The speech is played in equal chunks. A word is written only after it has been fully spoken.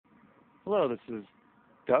Hello, this is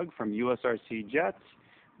Doug from USRC Jets.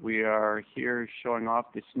 We are here showing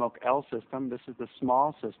off the Smoke L system. This is the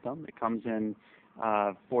small system. It comes in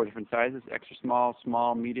 4 different sizes: extra small,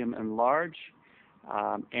 small, medium, and large.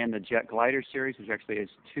 And the Jet Glider series, which actually is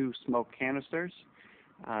 2 smoke canisters.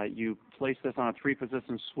 You place this on a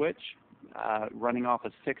 3-position switch running off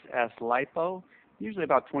a 6S LiPo, usually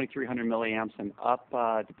about 2300 milliamps and up,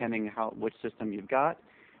 depending which system you've got.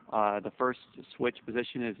 The first switch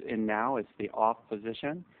position is in now. It's the off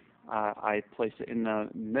position. I place it in the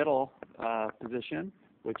middle position,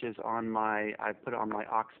 which is I put it on my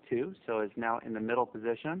aux2, so it's now in the middle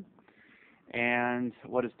position. And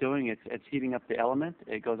what it's doing, it's heating up the element.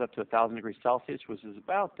 It goes up to 1,000 degrees Celsius, which is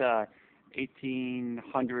about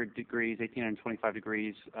 1,800 degrees, 1,825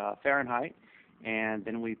 degrees Fahrenheit. And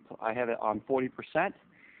then I have it on 40%.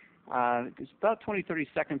 It's about 20-30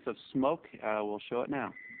 seconds of smoke. We'll show it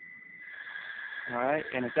now. All right,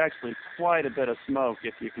 and it's actually quite a bit of smoke,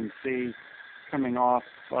 if you can see, coming off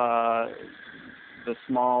the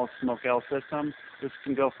small Smoke L system. This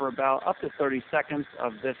can go for about up to 30 seconds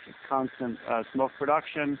of this constant smoke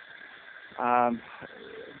production. I'll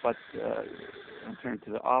turn to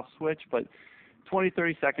the off switch, but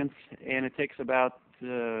 20-30 seconds, and it takes about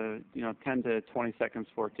 10 to 20 seconds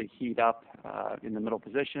for it to heat up in the middle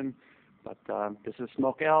position. But this is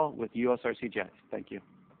Smoke L with USRC Jets. Thank you.